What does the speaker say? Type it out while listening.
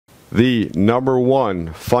The number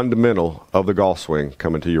one fundamental of the golf swing,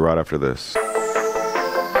 coming to you right after this.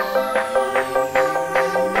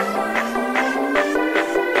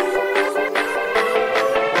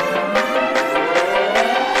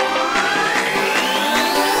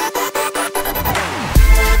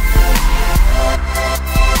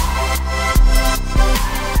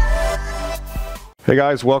 Hey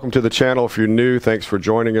guys, welcome to the channel. If you're new, thanks for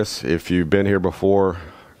joining us. If you've been here before,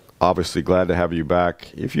 obviously glad to have you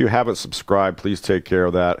back. If you haven't subscribed, please take care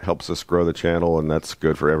of that. It helps us grow the channel, and that's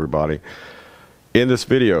good for everybody. In this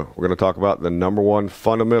video, we're going to talk about the number one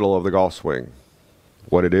fundamental of the golf swing.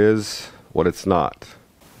 What it is, what it's not.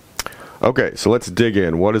 Okay, so let's dig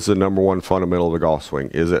in. What is the number one fundamental of the golf swing?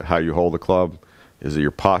 Is it how you hold the club? Is it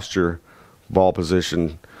your posture, ball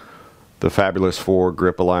position, the fabulous four,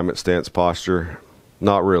 grip, alignment, stance, posture?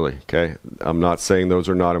 Not really, okay? I'm not saying those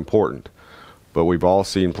are not important, but we've all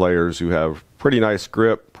seen players who have pretty nice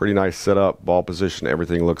grip, pretty nice setup, ball position,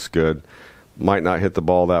 everything looks good. Might not hit the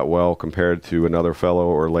ball that well compared to another fellow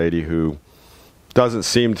or lady who doesn't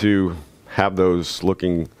seem to have those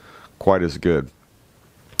looking quite as good.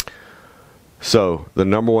 So the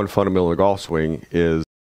number one fundamental of the golf swing is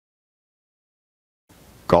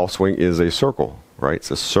a circle, right? It's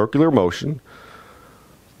a circular motion,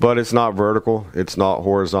 but it's not vertical, it's not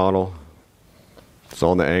horizontal, it's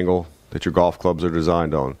on the angle that your golf clubs are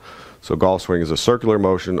designed on. So golf swing is a circular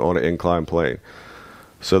motion on an inclined plane.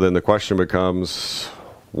 So then the question becomes,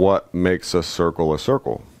 what makes a circle a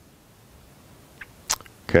circle?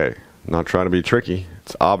 Okay, not trying to be tricky,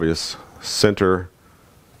 it's obvious. Center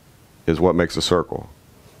is what makes a circle.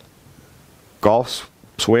 Golf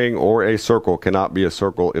swing or a circle cannot be a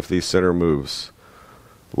circle if the center moves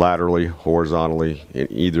laterally, horizontally, in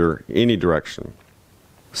any direction.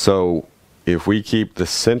 So if we keep the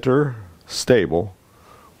center stable,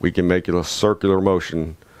 we can make it a circular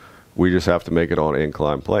motion. We just have to make it on an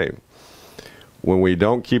inclined plane. When we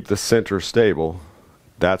don't keep the center stable,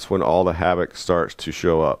 that's when all the havoc starts to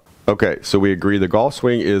show up. Okay, so we agree the golf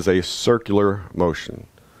swing is a circular motion.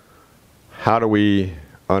 How do we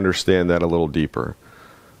understand that a little deeper?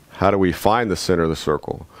 How do we find the center of the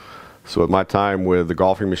circle? So with my time with the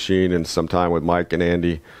golfing machine and some time with Mike and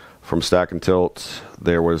Andy from Stack and Tilt,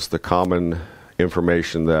 there was the common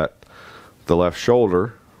information that the left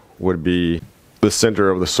shoulder would be the center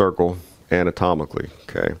of the circle anatomically,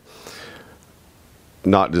 okay?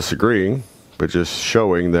 Not disagreeing, but just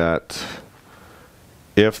showing that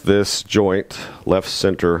if this joint, this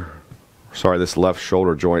left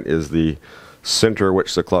shoulder joint is the center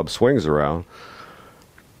which the club swings around,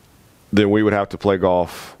 then we would have to play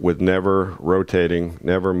golf with never rotating,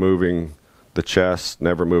 never moving the chest,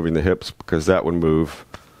 never moving the hips, because that would move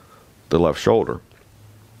the left shoulder.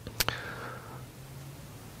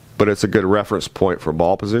 But it's a good reference point for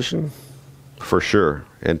ball position, for sure,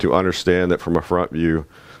 and to understand that from a front view,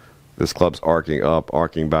 this club's arcing up,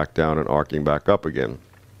 arcing back down, and arcing back up again.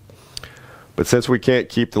 But since we can't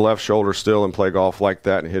keep the left shoulder still and play golf like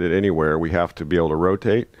that and hit it anywhere, we have to be able to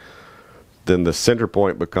rotate. Then the center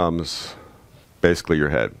point becomes basically your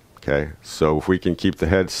head, okay? So if we can keep the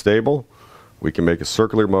head stable, we can make a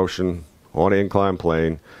circular motion on an inclined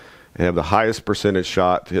plane and have the highest percentage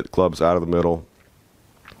shot to hit clubs out of the middle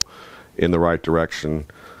in the right direction,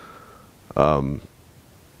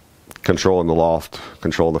 controlling the loft,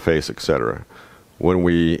 controlling the face, etc. When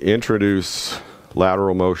we introduce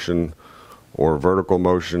lateral motion or vertical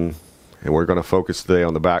motion, and we're going to focus today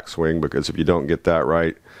on the backswing, because if you don't get that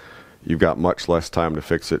right, you've got much less time to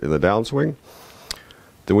fix it in the downswing,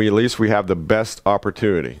 then at least we have the best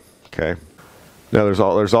opportunity, okay? Now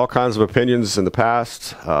there's all kinds of opinions in the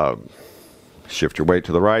past. Shift your weight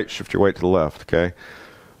to the right, shift your weight to the left, okay?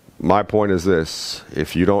 My point is this: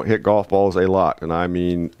 if you don't hit golf balls a lot, and I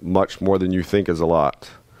mean much more than you think is a lot,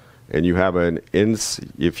 and you have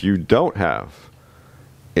if you don't have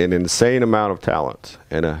an insane amount of talent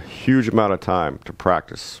and a huge amount of time to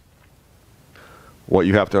practice, what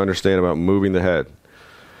you have to understand about moving the head.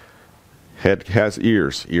 Head has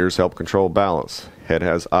ears. Ears help control balance. Head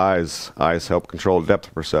has eyes. Eyes help control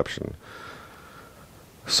depth perception.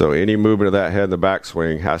 So any movement of that head in the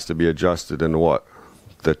backswing has to be adjusted in what?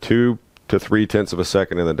 The 2 to 3/10 of a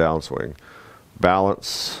second in the downswing.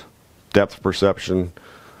 Balance, depth perception.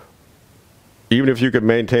 Even if you could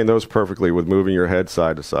maintain those perfectly with moving your head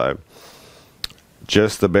side to side,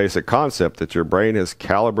 just the basic concept that your brain has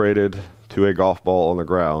calibrated to a golf ball on the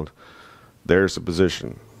ground, there's the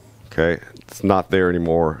position, okay? It's not there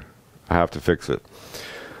anymore. I have to fix it.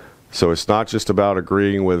 So it's not just about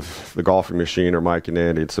agreeing with the golfing machine or Mike and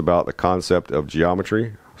Andy. It's about the concept of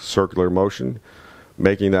geometry, circular motion,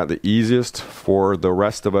 making that the easiest for the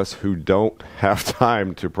rest of us who don't have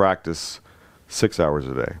time to practice 6 hours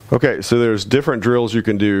a day. Okay, so there's different drills you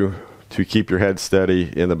can do to keep your head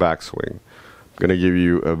steady in the backswing. I'm going to give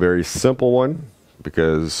you a very simple one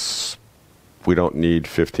because we don't need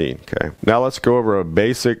 15. Okay, now let's go over a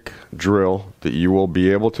basic drill that you will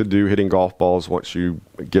be able to do hitting golf balls once you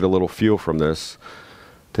get a little feel from this,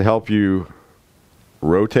 to help you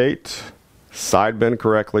rotate, side bend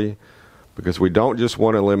correctly, because we don't just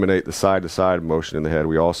want to eliminate the side to side motion in the head,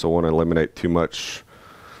 we also want to eliminate too much,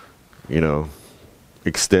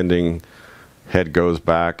 extending, head goes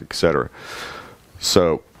back, etc.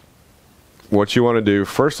 So what you want to do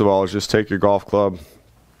first of all is just take your golf club,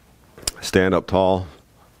 stand up tall,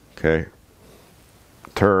 okay,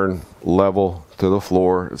 turn level to the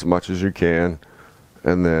floor as much as you can,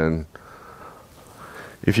 and then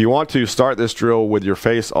if you want to start this drill with your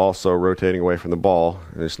face also rotating away from the ball,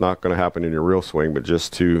 and it's not going to happen in your real swing, but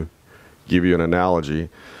just to give you an analogy,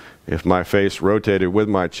 if my face rotated with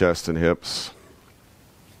my chest and hips,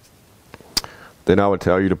 then I would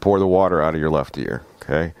tell you to pour the water out of your left ear,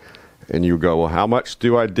 okay? And you go, well, how much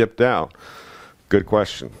do I dip down? Good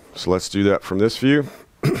question. So let's do that from this view.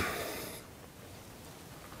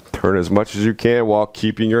 Turn as much as you can while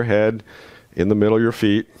keeping your head in the middle of your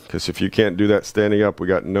feet, because if you can't do that standing up, we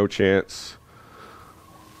got no chance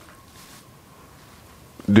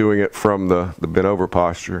doing it from the bent over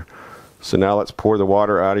posture. So now let's pour the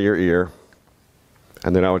water out of your ear,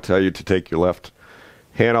 and then I would tell you to take your left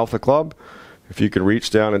hand off the club. If you can reach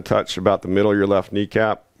down and touch about the middle of your left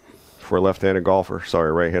kneecap for a left-handed golfer,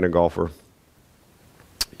 right-handed golfer,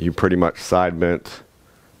 you pretty much side bent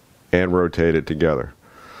and rotated together.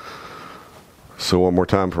 So one more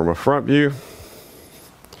time from a front view.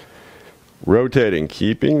 Rotating,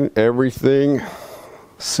 keeping everything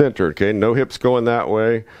centered, okay? No hips going that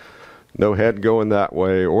way, no head going that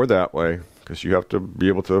way or that way, because you have to be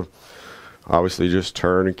able to obviously just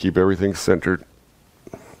turn and keep everything centered.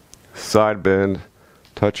 Side bend,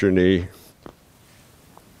 touch your knee.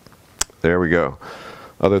 There we go.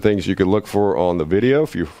 Other things you could look for on the video,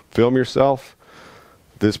 if you film yourself,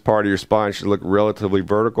 this part of your spine should look relatively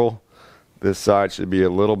vertical. This side should be a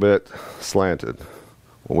little bit slanted.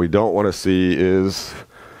 What we don't want to see is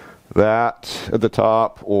that at the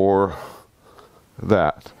top or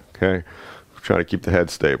that, okay? We're trying to keep the head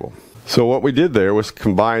stable. So what we did there was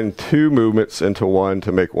combine two movements into one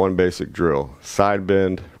to make one basic drill. Side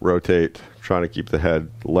bend, rotate, trying to keep the head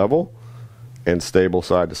level and stable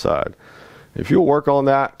side to side. If you'll work on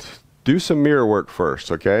that, do some mirror work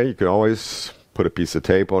first, okay? You can always put a piece of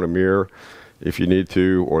tape on a mirror if you need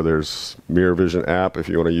to, or there's Mirror Vision app if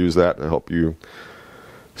you want to use that to help you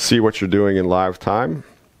see what you're doing in live time.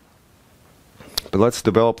 But let's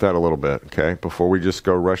develop that a little bit, okay, before we just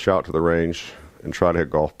go rush out to the range and try to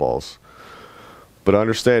hit golf balls. But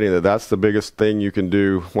understanding that that's the biggest thing you can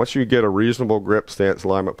do. Once you get a reasonable grip, stance,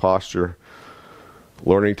 alignment, posture,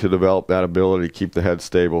 learning to develop that ability to keep the head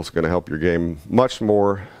stable is going to help your game much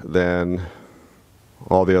more than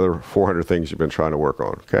all the other 400 things you've been trying to work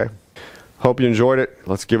on, okay? Hope you enjoyed it.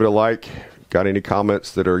 Let's give it a like. Got any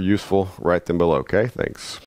comments that are useful, write them below, okay? Thanks.